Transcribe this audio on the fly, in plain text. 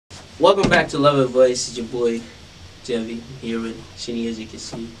Welcome back to Love and Voice. It's your boy, Jevy, here with Shinny, as you can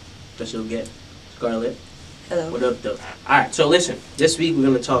see. Special guest, Scarlett. Hello. What up, though? Alright, so listen. This week we're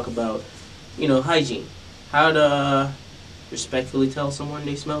going to talk about, hygiene. How to respectfully tell someone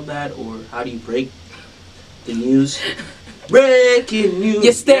they smell bad, or how do you break the news? Breaking news.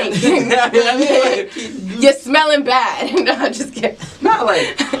 You stink. You're smelling bad. No, I'm just kidding. Not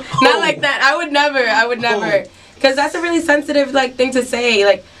like that. I would never. Because that's a really sensitive, thing to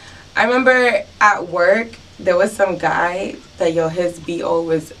say. I remember at work, there was some guy that, his BO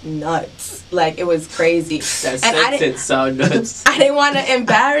was nuts. It was crazy. That sentence sound nuts. I didn't want to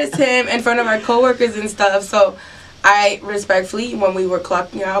embarrass him in front of our coworkers and stuff, so I respectfully, when we were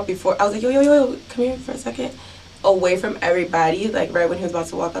clocking out before, I was like, yo, come here for a second. Away from everybody, right when he was about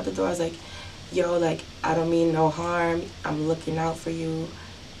to walk out the door, I was like, yo, I don't mean no harm. I'm looking out for you.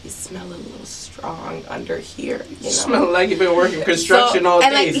 You smell a little strong under here, Smell like you've been working construction all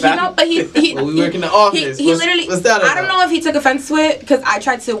day. But he we work in the office. He literally, what's that about? I don't know if he took offense to it, because I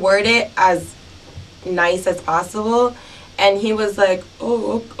tried to word it as nice as possible, and he was like,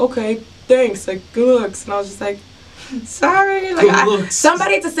 oh, okay, thanks, good looks, and I was just like, sorry,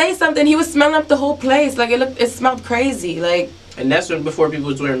 somebody had to say something. He was smelling up the whole place. It smelled crazy. And that's before people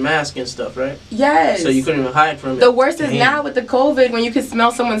was wearing masks and stuff, right? Yes. So you couldn't even hide from it. The worst is now with the COVID, when you can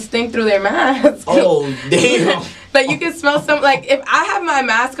smell someone stink through their mask. Oh, damn. You can smell some, if I have my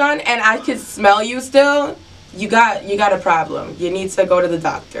mask on and I could smell you still, you got a problem. You need to go to the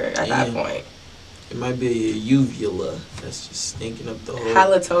doctor at that point. It might be a uvula that's just stinking up the whole...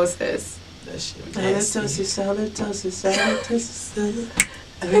 Halitosis. That shit.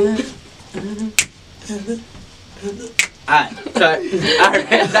 Alright, but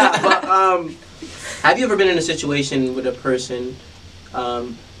have you ever been in a situation with a person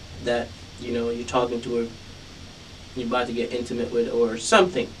that you're talking to, or you're about to get intimate with, or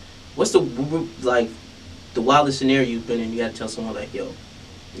something? What's the wildest scenario you've been in? You gotta tell someone yo,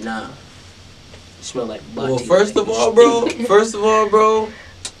 nah, you smell like body. Well, first of all, bro,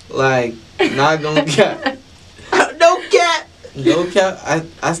 not gonna cap. No cap.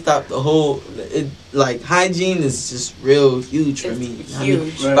 I stopped the whole. Hygiene is just real huge for me.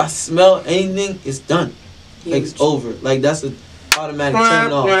 Huge. If I smell anything, it's done. Huge. It's over. That's an automatic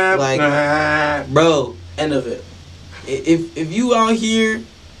turn off. Bro, end of it. If you out here,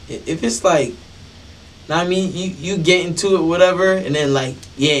 if it's you get into it, whatever, and then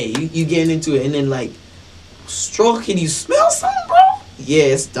you getting into it, and then stroke, can you smell something, bro? Yeah,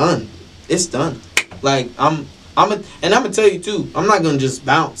 it's done. It's done. I'm gonna tell you too. I'm not gonna just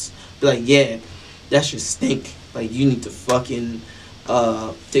bounce. Be yeah, that should stink. You need to fucking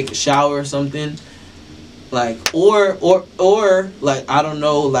take a shower or something. Or I don't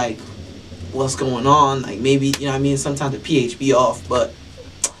know what's going on. Maybe sometimes the pH be off, but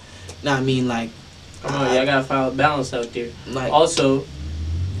come on, y'all gotta find a balance out there. Also,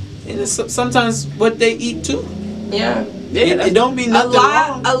 and it's sometimes what they eat too. Yeah. It don't be nothing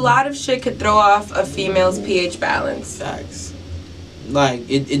wrong. A lot of shit could throw off a female's pH balance. Facts.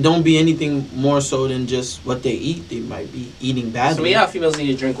 It don't be anything more so than just what they eat. They might be eating badly. Some females need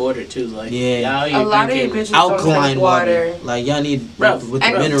to drink water too. A lot of you bitches alkaline don't drink water. Y'all need with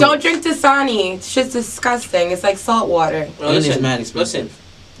the minerals. Don't drink Dasani. It's just disgusting. It's like salt water. Well, and it's mad expensive.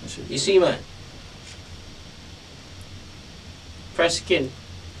 Listen. You see, man. Fresh skin.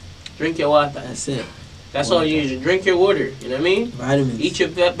 Drink your water. That's it. That's all you need to drink your water. You know what I mean? Vitamins. Eat your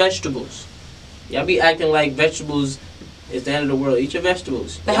vegetables. Y'all be acting like vegetables is the end of the world. Eat your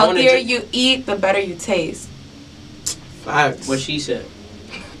vegetables. The healthier you eat, the better you taste. Facts. What she said.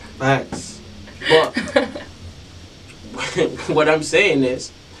 Facts. But what I'm saying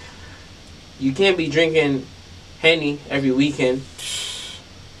is, you can't be drinking Henny every weekend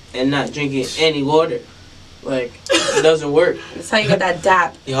and not drinking any water. It doesn't work. That's how you get that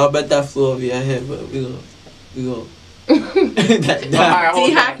DAP. Y'all bet that flew over your head, but we go. That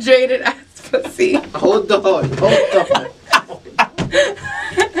dehydrated ass pussy. Hold on.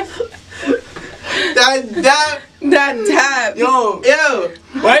 That DAP. Yo.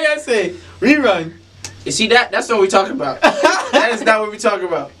 Why y'all say rerun? You see that's what we're talking about. That is not what we're talking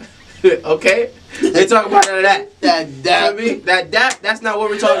about. Okay? They talk about none of that. That's not what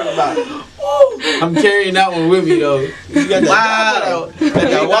we're talking about. I'm carrying that one with me though. You got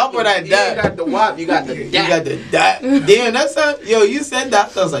the WAP or that dap? You got the WAP, you got the dap. You got the dap. Damn, that's a you said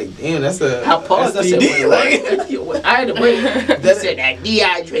that. I was like, damn, that's a I paused. I said, I had to wait. You said that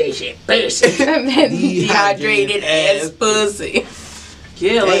dehydration pussy. Dehydrated ass pussy.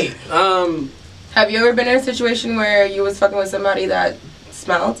 Yeah, have you ever been in a situation where you was fucking with somebody that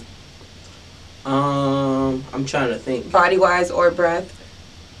smelled? I'm trying to think. Body wise or breath?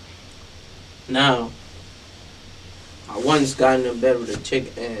 Now, I once got in bed with a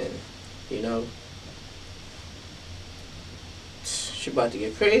chick and, you know, she about to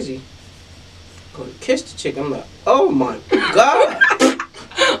get crazy. Go to kiss the chick. I'm like, oh my God.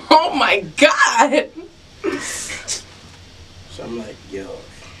 Oh my God. So I'm like, yo,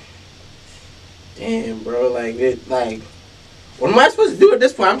 damn, bro, like, what am I supposed to do at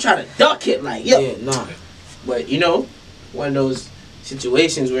this point? I'm trying to duck it, like, yo. Yeah, nah. But, you know, one of those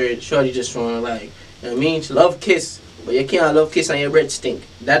situations where shorty just want to, like, you know what I mean? She love kiss, but you can't love kiss on your breath stink.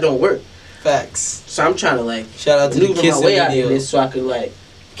 That don't work. Facts. So I'm trying to, like, Shout out to the maneuver kissing my way out of video. this so I could, like,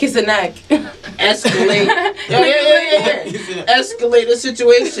 Kiss the neck. escalate. yeah. Escalate the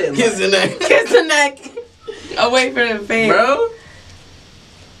situation. Kiss the neck. Kiss the neck. Away from the face. Bro,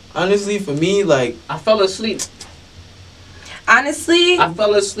 Honestly, for me, like, I fell asleep. Honestly, I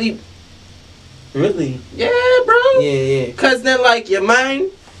fell asleep. really? Yeah, bro. Yeah. Because then, like, your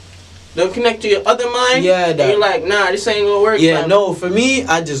mind don't connect to your other mind. Yeah, and that- you're like, nah, this ain't gonna work. Yeah, fam. no, for me,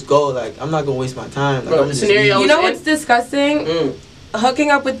 I just go, like, I'm not gonna waste my time. Like, Bro, I'm the just scenario- leave. you know what's disgusting? Mm. Hooking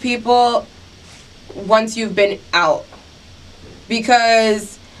up with people once you've been out.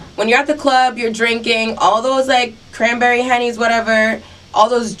 Because when you're at the club, you're drinking all those, like, cranberry hennies, whatever, all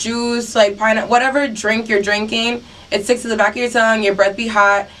those juice, like, pineapple, whatever drink you're drinking, it sticks to the back of your tongue, your breath be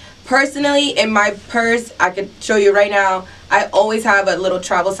hot. Personally, in my purse, I could show you right now, I always have a little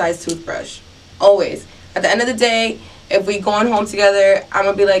travel-sized toothbrush. Always. At the end of the day, if we going home together, I'm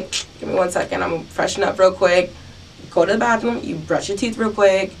going to be like, give me 1 second, I'm going to freshen up real quick. Go to the bathroom, you brush your teeth real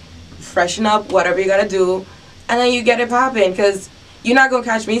quick, freshen up, whatever you got to do, and then you get it popping, because you're not going to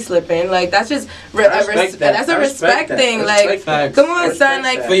catch me slipping. Like, that's just, that's a respect thing. Like, come on, son,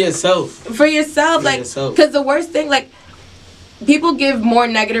 like, For yourself. for yourself, like, because the worst thing, like, people give more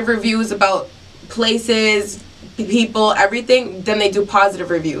negative reviews about places, people, everything than they do positive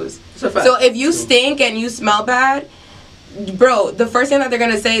reviews. So if you stink and you smell bad, bro, the first thing that they're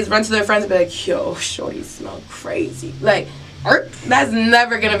gonna say is run to their friends and be like, yo, shorty smell crazy. Like, that's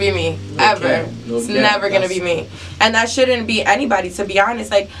never gonna be me. Ever. It's never gonna be me. And that shouldn't be anybody, to be honest.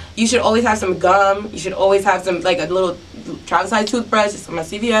 Like, you should always have some gum. You should always have some, like, a little travel-sized toothbrush. Just from my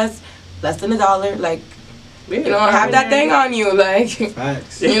CVS, less than $1. Like, you know, have that thing on you. Like,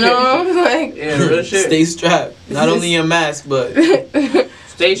 Facts. you know, like, Yeah, real shit. Stay strapped. Not only your mask, but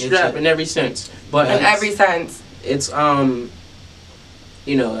Stay strapped in every sense. But in every sense. it's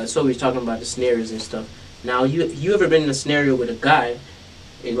you know, that's what we're talking about, the scenarios and stuff. Now, you ever been in a scenario with a guy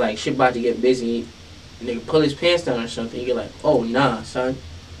and, like, shit about to get busy, and they pull his pants down or something, you're like, oh nah, son.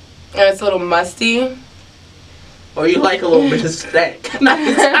 And it's a little musty. Or you like a little bit of stank.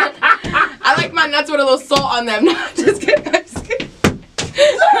 I like my nuts with a little salt on them. No, just kidding. I'm just kidding.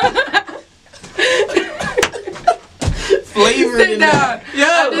 flavored Sit in down. that.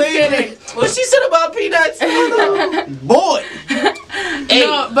 Yeah, I'm just kidding. What she said about peanuts? Boy. Hey.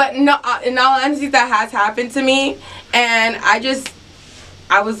 No, but no. In all honesty, that has happened to me, and I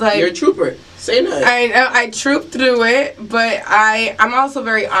was like, You're a trooper. Say nothing. I know I trooped through it, but I'm also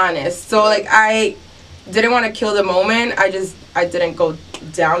very honest. So, like, I didn't want to kill the moment. I didn't go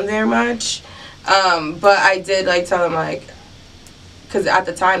down there much, but I did, like, tell them, like, because at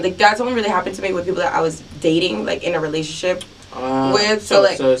the time, like, that's only really happened to me with people that I was dating, like, in a relationship with. So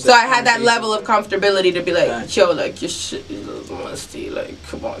I had that level of comfortability to be like, Gotcha. yo, like, your shit is a little musty. Like,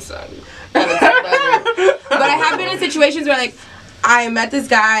 come on, son. But I have been in situations where, like, I met this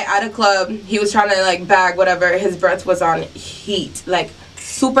guy at a club. He was trying to, like, bag whatever. His breath was on heat, like,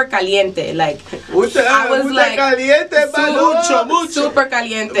 super caliente. Like, I was like, super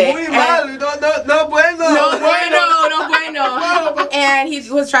caliente. No bueno. No bueno. And he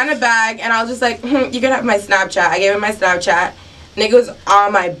was trying to bag, and I was just like, you can have my Snapchat. I gave him my Snapchat. Nigga was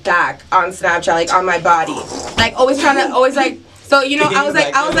on my back on Snapchat, like, on my body, like, always like. So, you know, I was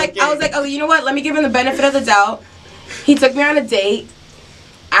like, oh, you know what? Let me give him the benefit of the doubt. He took me on a date.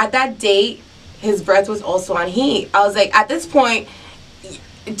 At that date, his breath was also on heat. I was like, at this point,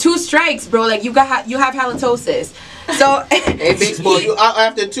 2 strikes, bro. Like, you have halitosis. So Hey, big boy, you out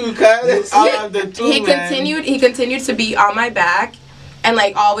after 2, cuz. he continued to be on my back and,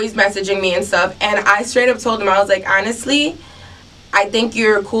 like, always messaging me and stuff. And I straight up told him, I was like, honestly, I think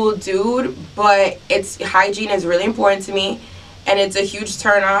you're a cool dude, but hygiene is really important to me, and it's a huge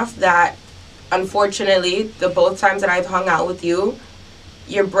turnoff that, unfortunately, the both times that I've hung out with you,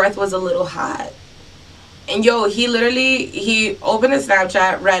 your breath was a little hot. And yo, he opened the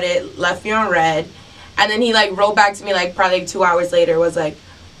Snapchat, read it, left me on red, and then he, like, wrote back to me, like, probably, like, 2 hours later, was like,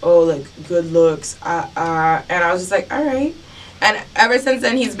 oh, like, good looks, and I was just like, all right. And ever since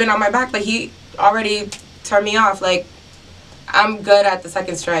then, he's been on my back, but he already turned me off. Like, I'm good at the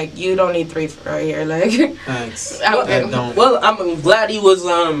second strike. You don't need 3 right here. Like, Thanks. I'm I good. don't. Well, I'm glad he was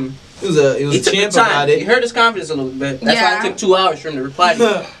He was a he took champ the time. about it. He hurt his confidence a little bit. That's Yeah. why it took 2 hours for him to reply to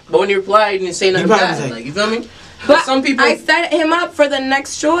me. But when he replied, he didn't say nothing probably was bad. like- Like, you feel me? But some people I set him up for the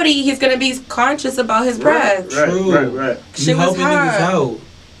next shorty. He's gonna be conscious about his breath. Right, True. right. She You was helping niggas hot. out.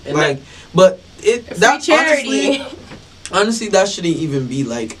 And Like, but it Free that charity. honestly, that shouldn't even be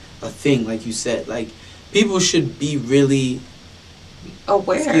like a thing. Like you said, like people should be really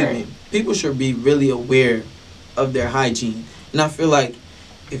Aware. excuse me. People should be really aware of their hygiene, and I feel like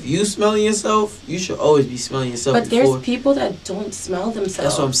if you smelling yourself, you should always be smelling yourself. But before. there's people that don't smell themselves.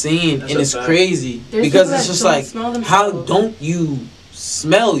 That's what I'm saying, That's and a it's fact. crazy There's because people it's that just don't like, smell how themselves. don't you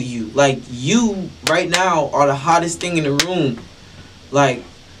smell you? Like you right now are the hottest thing in the room, like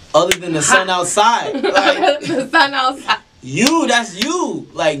other than the sun outside. Like The sun outside. that's you.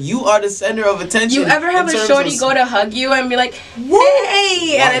 Like you are the center of attention. You ever have in a terms shorty of- go to hug you and be like, Woo!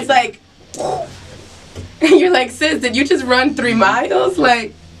 hey, and it's like, you're like, sis, did you just run 3 miles?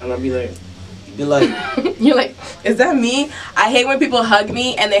 Like, I'll be like, Be like, you're like, is that me? I hate when people hug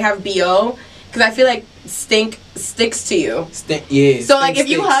me and they have BO because I feel like stink sticks to you. yeah. So like, if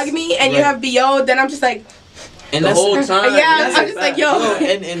you stinks. hug me and you Right. have BO, then I'm just like, and the that's whole time. Yeah, that's I'm a just like, fact. yo. Yo,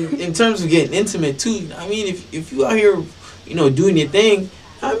 and in terms of getting intimate too, I mean, if you out here, you know, doing your thing,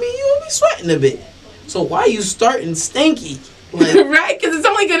 I mean, you'll be sweating a bit. So why you starting stinky? Like, right? Because it's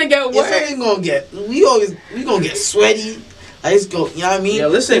only gonna get it's worse. only gonna get. We gonna get sweaty. I just go. You know what I mean? Yeah,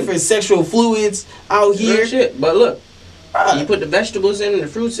 listen. Different sexual fluids out Real here. shit. But look, Bruh. you put the vegetables in and the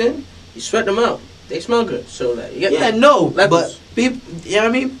fruits in, you sweat them out. They smell good. So like, you get Yeah, like, no, levels. but people. You know what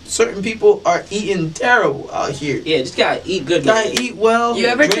I mean? Certain people are eating terrible out here. Yeah, just gotta eat good. Gotta man. eat well. You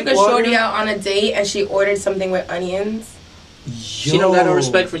ever drink took a water. shorty out on a date and she ordered something with onions? She don't got no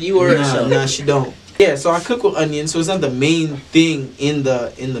respect for you or herself. Nah, she don't. Yeah, so I cook with onions, so it's not the main thing in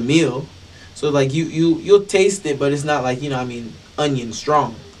the meal. So like you'll taste it, but it's not like, you know, I mean, onion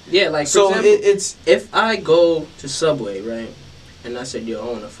strong. Yeah, like for So example, it's if I go to Subway, right, and I said, yo,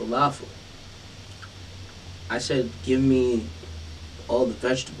 I want a falafel. I said, give me all the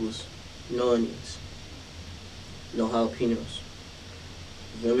vegetables, no onions, no jalapenos.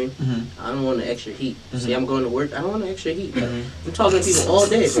 You feel me? Mhm. I don't want the extra heat. Mhm. See, I'm going to work. I don't want the extra heat. Like, Mhm. I'm talking to people all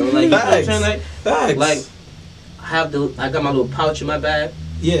day, bro. Like, you know what I'm Facts. saying? facts. Like, I got my little pouch in my bag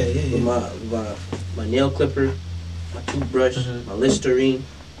yeah. with my nail clipper, my toothbrush, Mhm. my Listerine,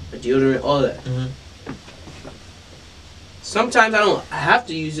 my deodorant, all that. Mhm. Sometimes I don't have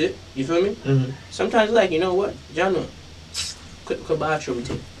to use it. You feel me? Mhm. Sometimes, like, you know what, John, quick bathroom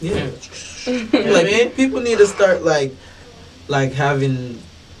routine. Yeah. You know what I Like mean? people need to start like having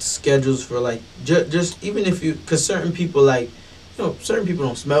schedules for like just even if you, because certain people, like, you know, certain people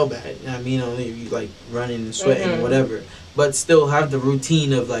don't smell bad. I mean, only if you like running and sweating or Mhm. whatever, but still have the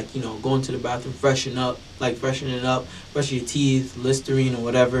routine of like, you know, going to the bathroom, freshening up, brushing your teeth, Listerine or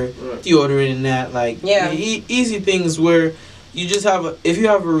whatever, Right. deodorant and that, like, Yeah. easy things where you just have if you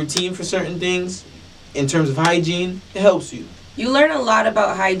have a routine for certain things in terms of hygiene, it helps you. You learn a lot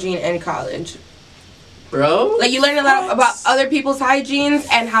about hygiene in college. Bro? Like, you learn a lot about other people's hygienes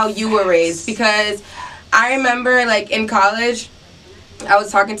and how you were raised. Because I remember, like, in college, I was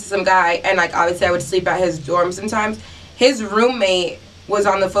talking to some guy, and, like, obviously I would sleep at his dorm sometimes. His roommate was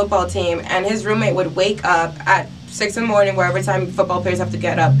on the football team, and his roommate would wake up at 6 in the morning, wherever time football players have to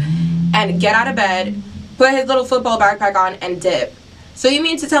get up, and get out of bed, put his little football backpack on, and dip. So you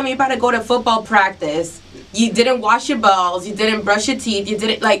mean to tell me you about to go to football practice, you didn't wash your balls, you didn't brush your teeth, you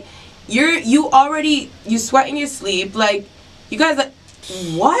didn't, like, you sweat in your sleep, like, you guys, like,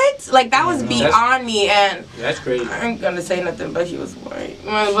 what? Like, that was beyond me, and That's crazy. I ain't gonna say nothing, but he was white.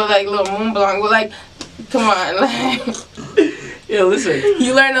 But, like, little Moon Blanc, but, like, come on, like, Yeah, listen.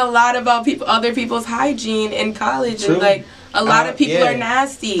 you learn a lot about other people's hygiene in college, True. and, like, a lot of people yeah. are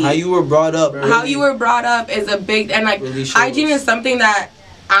nasty. How you were brought up. How you were brought up is a big, and, like, Really shows. hygiene is something that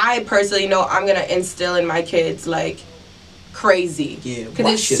I personally know I'm gonna instill in my kids, like, crazy. Yeah, Because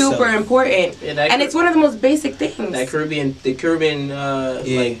wash it's yourself. super important. Yeah, that And it's one of the most basic things. the Caribbean, like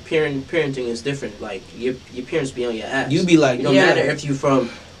parenting is different. Like your parents be on your ass. You be like, it don't Yeah. matter if you from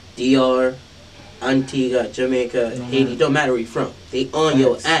DR, Antigua, Jamaica, Haiti. Don't matter where you from. They on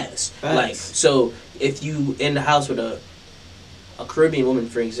your ass. Facts. Like so, if you in the house with a Caribbean woman,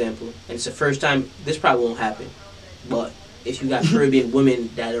 for example, and it's the first time, this probably won't happen. But if you got Caribbean women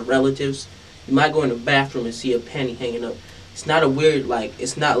that are relatives, you might go in the bathroom and see a panty hanging up. It's not a weird, like,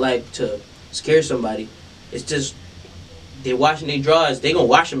 it's not like to scare somebody. It's just they're washing their drawers. They gonna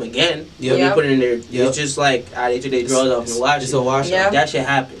wash them again. Yep. They put it in there. Yep. It's just like they took their drawers off and wash It's it. a wash. Yeah. That shit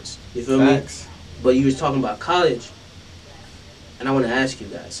happens. You feel Facts. me? But you was talking about college. and I want to ask you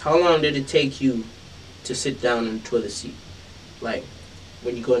guys, how long did it take you to sit down in the toilet seat? Like,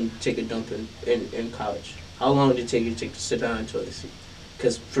 when you go and take a dump in college. How long did it take you to sit down in the toilet seat?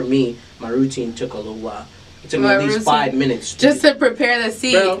 Because for me, my routine took a little while. It took me at least 5 minutes. Just to prepare the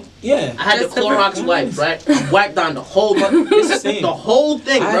seat. Bro, yeah. I had the Clorox wipe, right? I wiped down the whole, the whole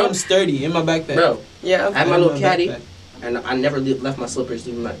thing, bro. I'm sturdy in my backpack. Bro, yeah. I had my little caddy, and I never left my slippers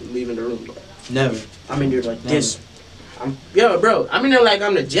leaving the room. Never. I'm in there like this. Bro, I'm in there like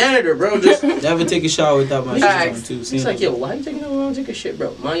I'm the janitor, bro. Just never take a shower without my shoes on, too. He's like, yo, why you taking so long to take a shit,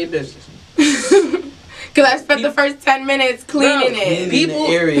 bro? Mind your business. Because I spent the first 10 minutes cleaning it. People,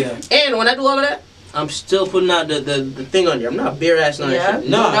 the area. And when I do all of that, I'm still putting out the thing on there. I'm not bare ass on that shit.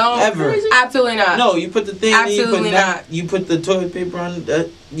 No, ever. Absolutely not. No, you put the thing Absolutely in, not. You put the toilet paper on,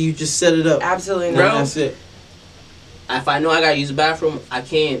 you just set it up. Absolutely not. Bro, that's it. If I know I gotta use the bathroom, I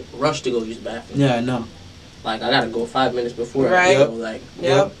can't rush to go use the bathroom. Yeah, no. Like, I gotta go 5 minutes before right. I go. Like,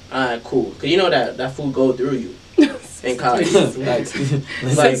 yep. Alright, cool. Because you know that food go through you in college. like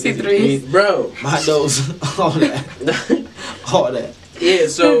 63. Bro. My nose, all that. All that. Yeah,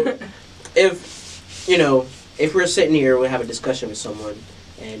 so if we're sitting here, we have a discussion with someone,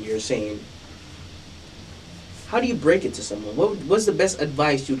 and you're saying, how do you break it to someone? What's the best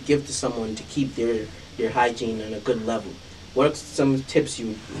advice you'd give to someone to keep their hygiene on a good level? What are some tips you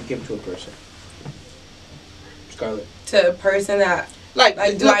would give to a person? Scarlett. To a person that like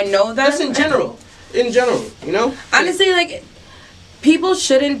do I know them? Just in general, you know. Honestly, like, people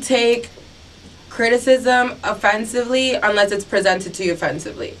shouldn't take criticism offensively unless it's presented to you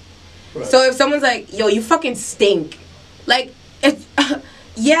offensively. Right. So if someone's like, yo, you fucking stink, like, if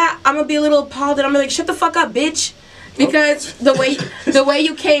yeah, I'm gonna be a little appalled and I'm gonna be like, shut the fuck up, bitch. Because the way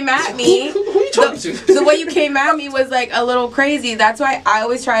you came at me, who you talking to? The way you came at me was like a little crazy. That's why I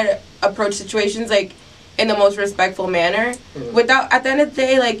always try to approach situations like in the most respectful manner. Without, at the end of the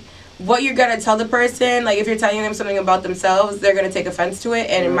day, like, what you're gonna tell the person, like, if you're telling them something about themselves, they're gonna take offense to it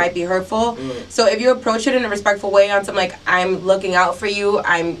and it might be hurtful. So if you approach it in a respectful way on something like, I'm looking out for you,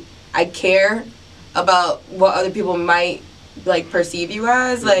 I care about what other people might like perceive you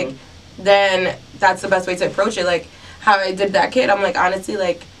as, like, then that's the best way to approach it. Like how I did that kid, I'm like, honestly,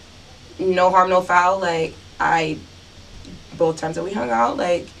 like, no harm, no foul. Like, both times that we hung out,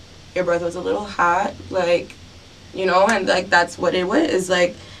 like, your breath was a little hot, like, you know, and like that's what it was.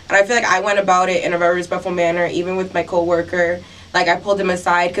 Like, and I feel like I went about it in a very respectful manner, even with my coworker. Like, I pulled him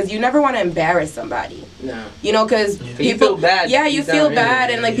aside because you never want to embarrass somebody. No. You know, because people you feel bad. Yeah, you feel bad,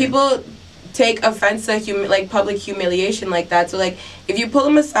 and like people take offense to like public humiliation like that. So like, if you pull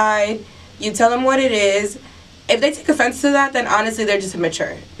them aside, you tell them what it is. If they take offense to that, then honestly they're just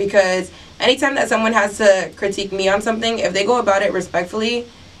immature. Because anytime that someone has to critique me on something, if they go about it respectfully,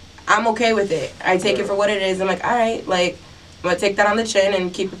 I'm okay with it. I take it for what it is. I'm like, all right, like, I'm gonna take that on the chin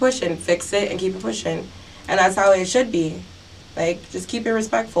and keep it pushing, fix it and keep it pushing, and that's how it should be. Like, just keep it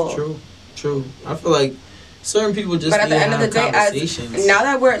respectful. True. I feel like certain people just. But at the end of the day, now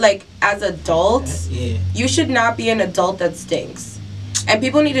that we're like as adults, you should not be an adult that stinks. And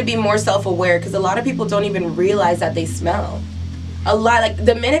people need to be more self-aware because a lot of people don't even realize that they smell. A lot, like,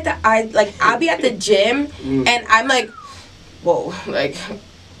 the minute that I'll be at the gym and I'm like, whoa, like,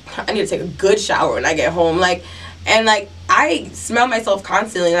 I need to take a good shower when I get home. Like, and like, I smell myself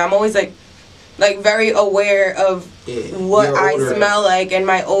constantly and I'm always like very aware of what I smell like and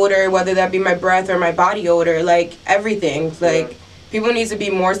my odor, whether that be my breath or my body odor, like everything. Like, people need to be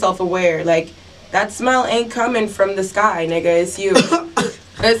more self-aware. Like, that smell ain't coming from the sky, nigga. It's you.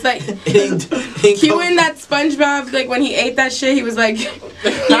 It's like, Q in that SpongeBob, like, when he ate that shit, he was like, you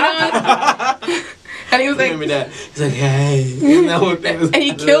know? And he was like, remember that? He's like, hey. And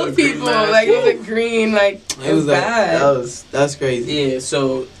he killed people. Like, it was like green. Like, it was bad. That's crazy. Yeah,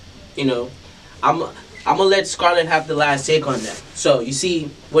 so, you know, I'm gonna let Scarlett have the last take on that. So, you see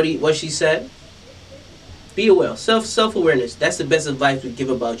what she said? Be aware. Self-awareness. That's the best advice we give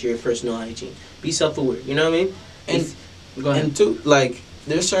about your personal hygiene. Be self-aware. You know what I mean? And go ahead. And too, like,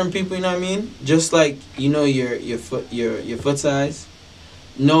 there's certain people, you know what I mean? Just like, you know, your foot size.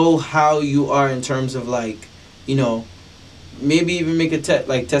 Know how you are in terms of, like, you know, maybe even make a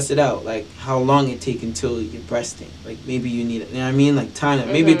test it out, like how long it take until you're breasting. Like, maybe you need it. You know what I mean? Like, time it.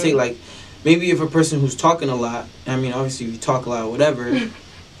 Maybe it take like. Maybe if a person who's talking a lot, I mean, obviously if you talk a lot or whatever,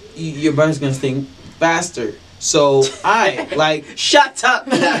 your breath is going to stink faster. So, shut up. Shut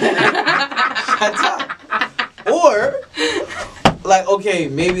up. Or, like, okay,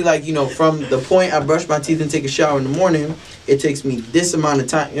 maybe, like, you know, from the point I brush my teeth and take a shower in the morning, it takes me this amount of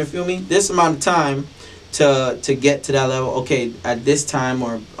time, you feel me? This amount of time to get to that level. Okay, at this time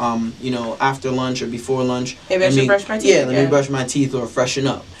or you know, after lunch or before lunch. Maybe I should brush my teeth. Yeah, let me brush my teeth or freshen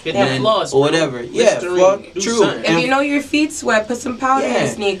up. Hit the floss, or whatever. Yeah, true. If you know your feet sweat, put some powder in your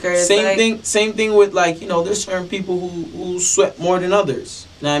sneakers. Same thing with, like, you know, there's certain people who sweat more than others.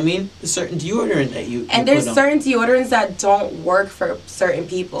 You know what I mean? There's certain deodorant that you there's put on. certain deodorants that don't work for certain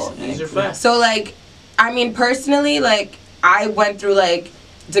people. These are facts. So, like, I mean, personally, like, I went through, like,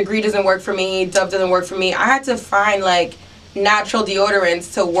 Degree doesn't work for me, Dove doesn't work for me. I had to find, like, natural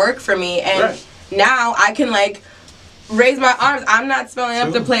deodorants to work for me. And now I can, like, raise my arms. I'm not smelling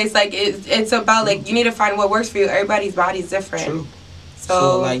up the place. Like, it's about, like, you need to find what works for you. Everybody's body's different. True.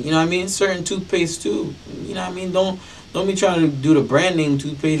 So, like, you know what I mean? Certain toothpaste, too. You know what I mean? Don't be trying to do the brand name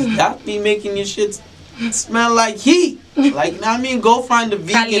toothpaste. That be making your shit smell like heat. Like, you know what I mean? Go find the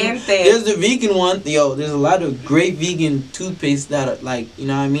vegan. Caliente. There's the vegan one. Yo, there's a lot of great vegan toothpaste that are, like, you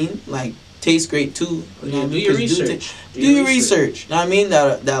know what I mean? Like, taste great too. You know, do your research. Do your research. You know what I mean?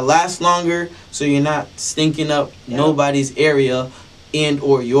 That lasts longer, so you're not stinking up nobody's area and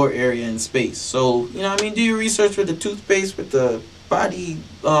or your area in space. So, you know what I mean? Do your research with the toothpaste, with the body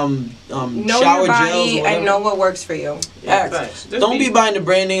know shower your body gels and know what works for you. Don't be buying the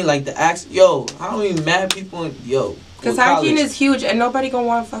brand name like the Axe. Yo, how many mad people? Because hygiene is huge, and nobody gonna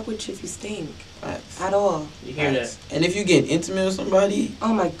want to fuck with you if you stink. At all. You hear that? And if you get intimate with somebody,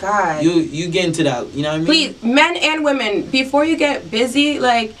 oh my god, you get into that. You know what I mean? Please, men and women, before you get busy,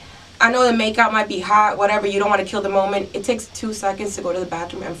 like, I know the makeup might be hot, whatever. You don't want to kill the moment. It takes 2 seconds to go to the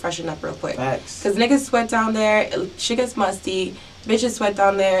bathroom and freshen up real quick. Facts. Because niggas sweat down there, shit gets musty. Bitches sweat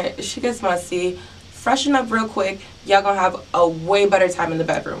down there, shit gets musty. Freshen up real quick. Y'all gonna have a way better time in the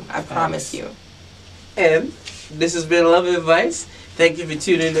bedroom. I promise you. And this has been Love Advice. Thank you for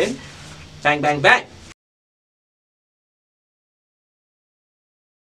tuning in. Bang, bang, bang.